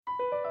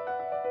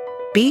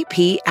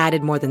BP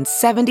added more than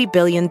 $70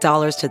 billion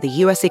to the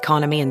U.S.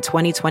 economy in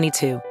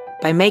 2022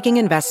 by making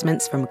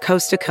investments from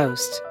coast to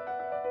coast.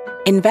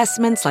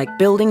 Investments like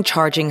building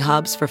charging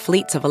hubs for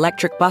fleets of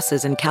electric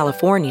buses in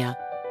California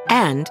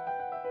and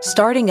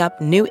starting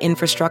up new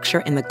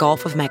infrastructure in the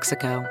Gulf of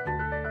Mexico.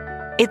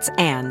 It's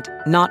and,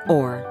 not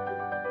or.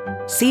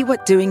 See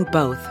what doing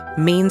both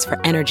means for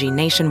energy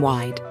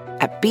nationwide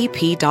at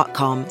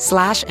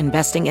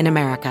bp.com/investing in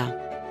America.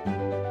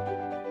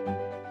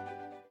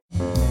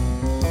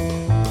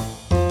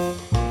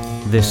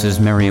 This is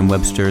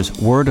Merriam-Webster's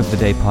Word of the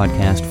Day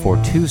podcast for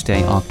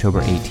Tuesday,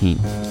 October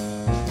 18th.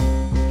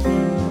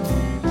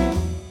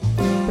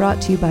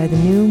 Brought to you by the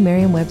new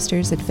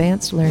Merriam-Webster's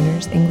Advanced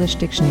Learners English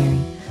Dictionary,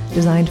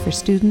 designed for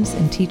students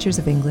and teachers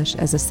of English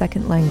as a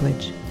second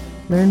language.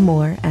 Learn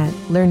more at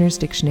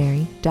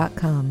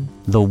learnersdictionary.com.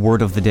 The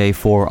word of the day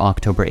for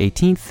October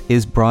 18th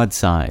is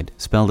broadside,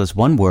 spelled as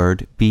one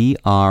word,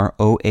 B-R-O-A-D-S-I-D-E.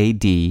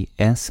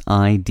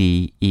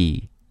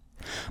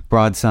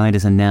 Broadside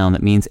is a noun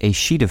that means a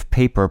sheet of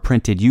paper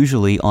printed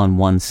usually on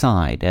one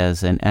side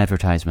as an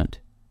advertisement.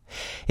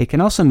 It can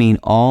also mean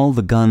all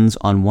the guns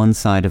on one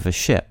side of a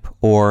ship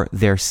or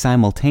their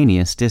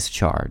simultaneous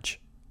discharge.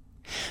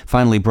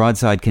 Finally,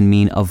 broadside can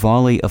mean a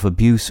volley of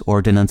abuse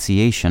or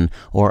denunciation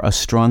or a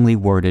strongly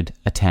worded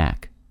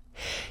attack.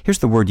 Here's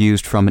the word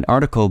used from an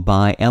article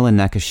by Ellen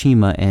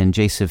Nakashima and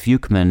Joseph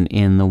Ukman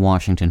in the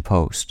Washington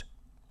Post.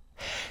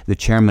 The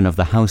chairman of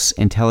the House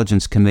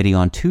Intelligence Committee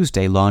on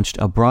Tuesday launched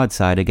a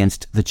broadside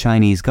against the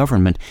Chinese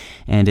government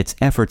and its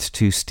efforts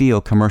to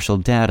steal commercial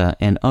data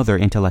and other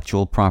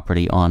intellectual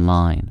property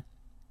online.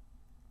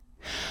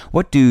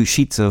 What do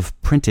sheets of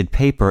printed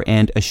paper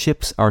and a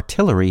ship's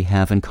artillery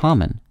have in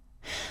common?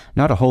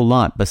 Not a whole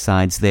lot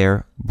besides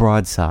their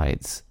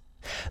broadsides.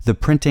 The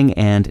printing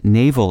and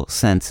naval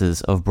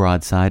senses of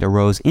broadside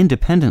arose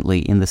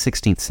independently in the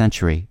 16th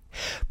century.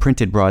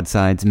 Printed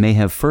broadsides may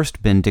have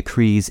first been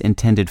decrees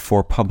intended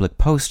for public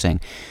posting,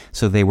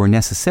 so they were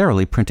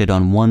necessarily printed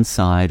on one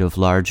side of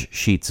large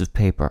sheets of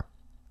paper.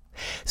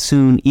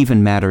 Soon,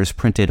 even matters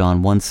printed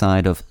on one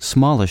side of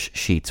smallish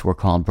sheets were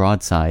called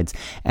broadsides,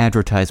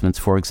 advertisements,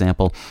 for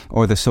example,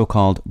 or the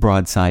so-called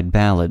broadside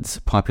ballads,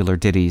 popular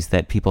ditties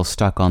that people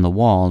stuck on the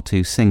wall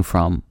to sing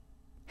from.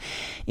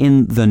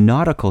 In the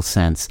nautical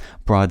sense,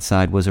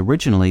 broadside was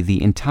originally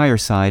the entire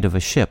side of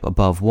a ship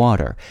above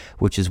water,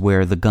 which is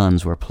where the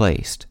guns were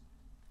placed.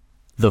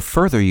 The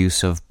further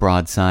use of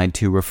broadside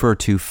to refer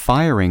to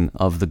firing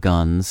of the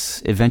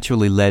guns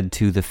eventually led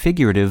to the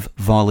figurative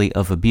volley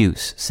of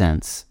abuse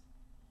sense.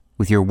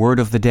 With your word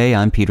of the day,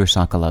 I'm Peter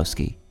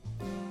Sokolowski.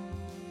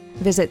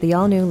 Visit the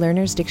all-new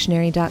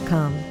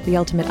learnersdictionary.com, the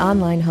ultimate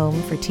online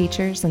home for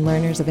teachers and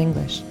learners of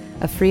English.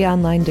 A free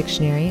online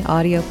dictionary,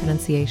 audio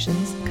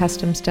pronunciations,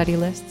 custom study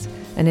lists,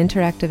 and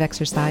interactive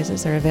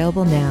exercises are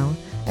available now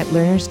at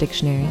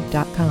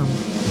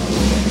learnersdictionary.com.